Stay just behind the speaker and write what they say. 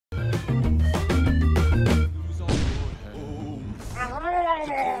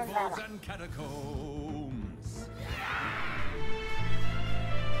and Catacombs.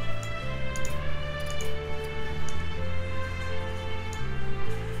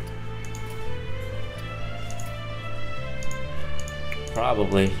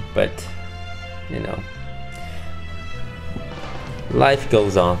 Probably, but you know, life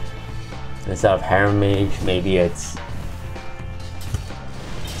goes on. Instead of Harem Mage, maybe it's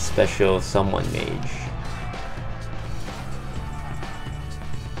Special Someone Mage.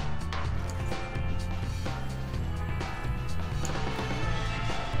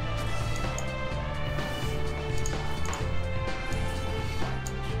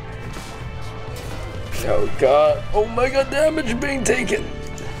 Oh god, oh my god, damage being taken.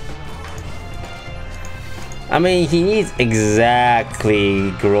 I mean, he needs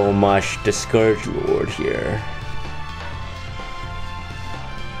exactly Grommash the Scourge Lord here.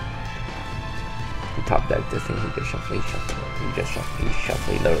 He top deck this thing, he just shuffle, he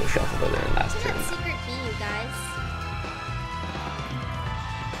literally shuffled it in the last turn. Secret key, you guys.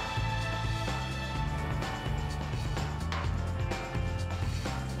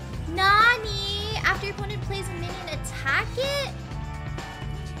 Nani! After your opponent plays a minion, attack it?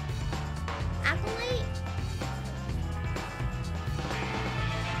 Acolyte?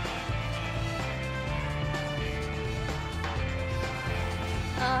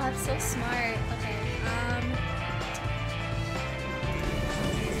 Oh, I'm so smart. Okay,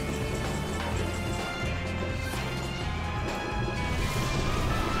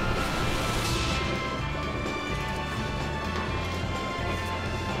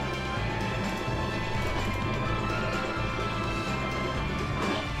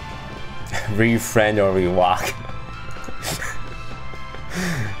 Refriend or rewalk.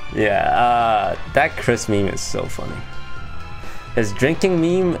 Yeah, that Chris meme is so funny. His drinking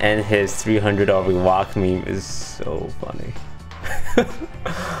meme and his 300 or rewalk meme is so funny.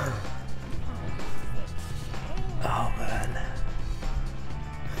 Oh man.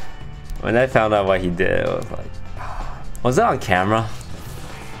 When I found out what he did, I was like, was that on camera?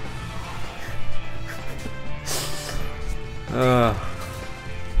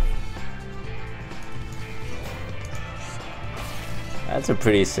 That's a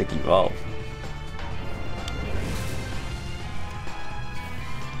pretty sick evolve.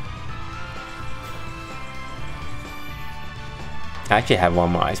 I actually have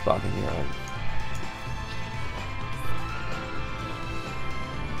one more ice block in here. Right?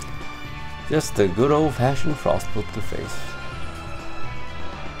 Just a good old-fashioned frostbolt to face.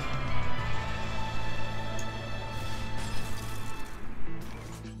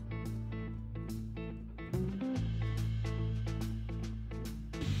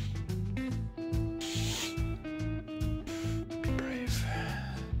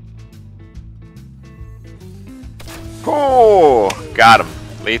 Oh, got him.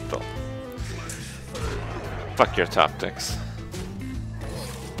 Lethal. Fuck your top decks.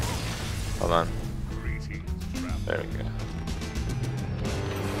 Hold on. There we go.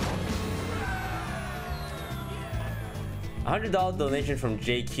 $100 donation from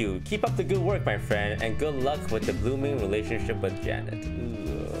JQ. Keep up the good work, my friend, and good luck with the blooming relationship with Janet.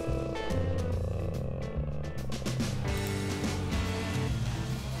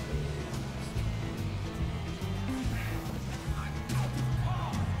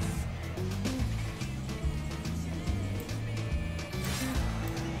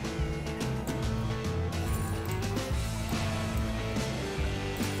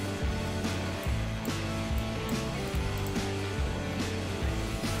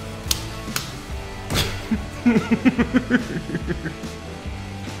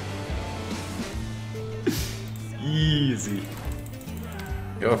 Easy.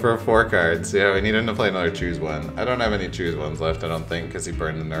 Go for 4 cards. Yeah, we need him to play another choose one. I don't have any choose ones left, I don't think, because he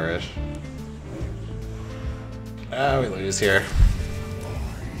burned the nourish. We lose here.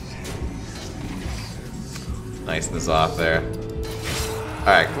 Niceness off there.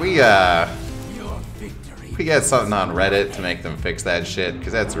 Alright, we get something on Reddit to make them fix that shit,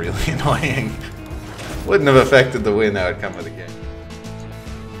 because that's really annoying. Wouldn't have affected the win outcome of the game.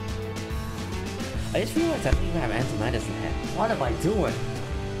 I just realized I don't even have Antimidas in hand. What am I doing?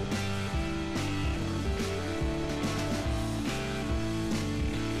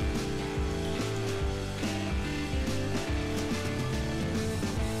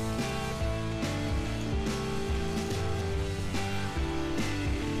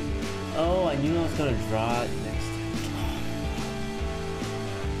 Oh, I knew I was gonna draw it next time.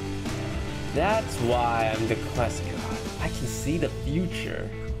 That's why I'm the quest god. I can see the future.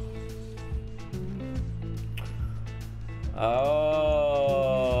 Oh.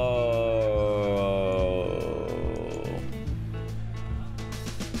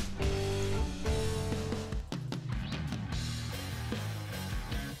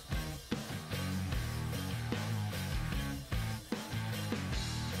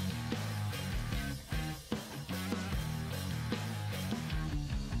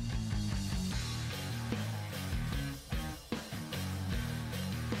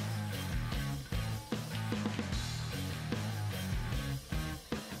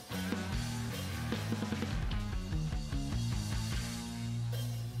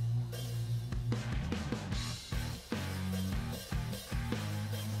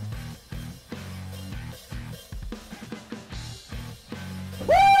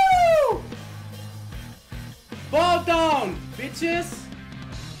 down, bitches!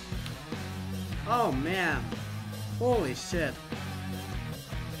 Oh man. Holy shit.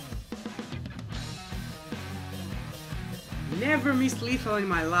 Never missed lethal in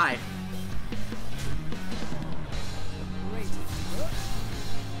my life.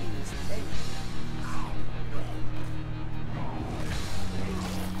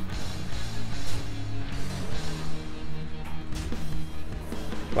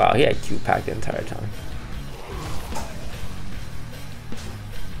 Wow, he had Q-Pack the entire time.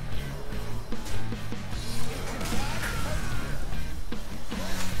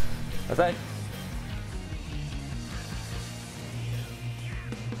 That's right.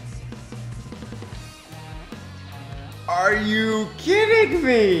 Are you kidding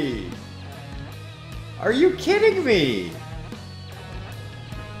me? Are you kidding me?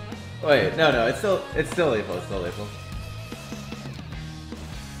 Wait, no, it's still lethal, it's still lethal.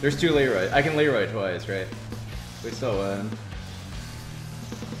 There's 2 Leroy. I can Leroy twice, right? We still win.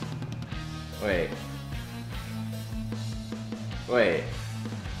 Wait.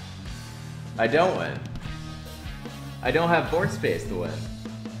 I don't win. I don't have board space to win.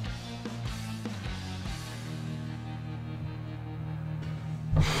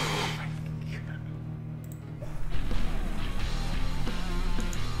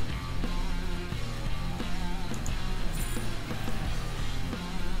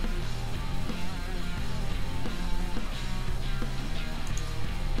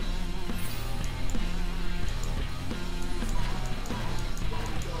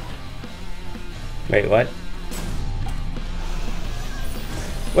 Wait, what?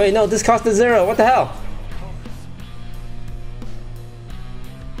 Wait, no, this cost a 0. What the hell?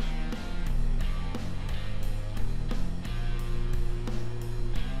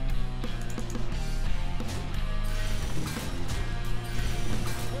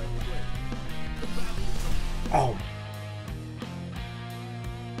 Oh.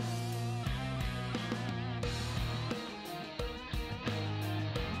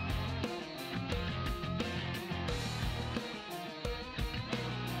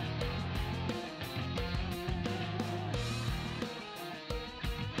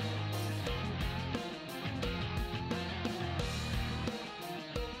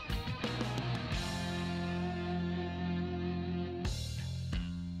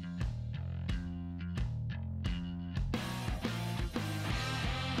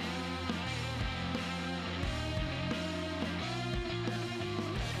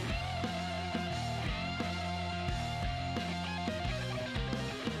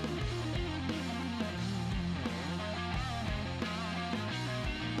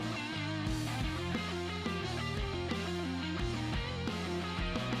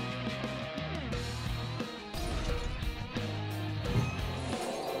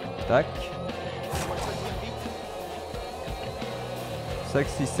 Tac. 5,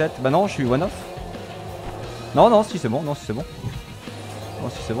 6, 7. Bah non, je suis one off. Non, non, si c'est bon. Non, si c'est bon. Non,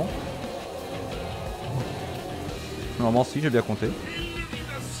 si c'est bon. Normalement, si, j'ai bien compté.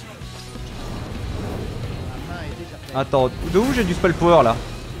 Attends, de où j'ai du spell power là?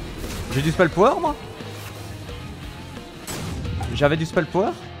 J'ai du spell power moi? J'avais du spell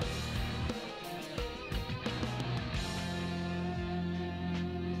power?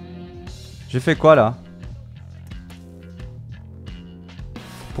 J'ai fait quoi là?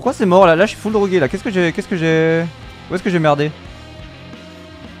 Pourquoi c'est mort là? Là je suis full drogué là. Qu'est-ce que j'ai... Où est-ce que j'ai merdé?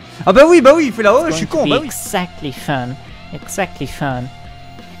 Ah bah oui, il fait là-haut, je suis con, bah oui. Exactly fun. Exactly fun.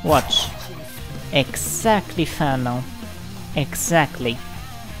 Watch. Exactly fun now. Exactly.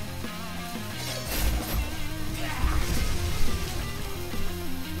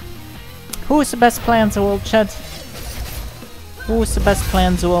 Who is the best player in the world, Chad? Who is the best player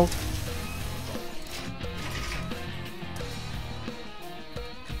in the world?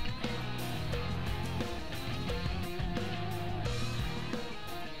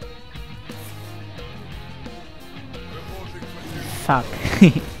 Fuck.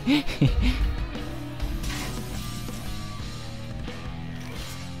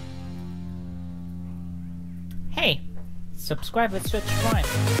 Hey, subscribe with Switch Prime.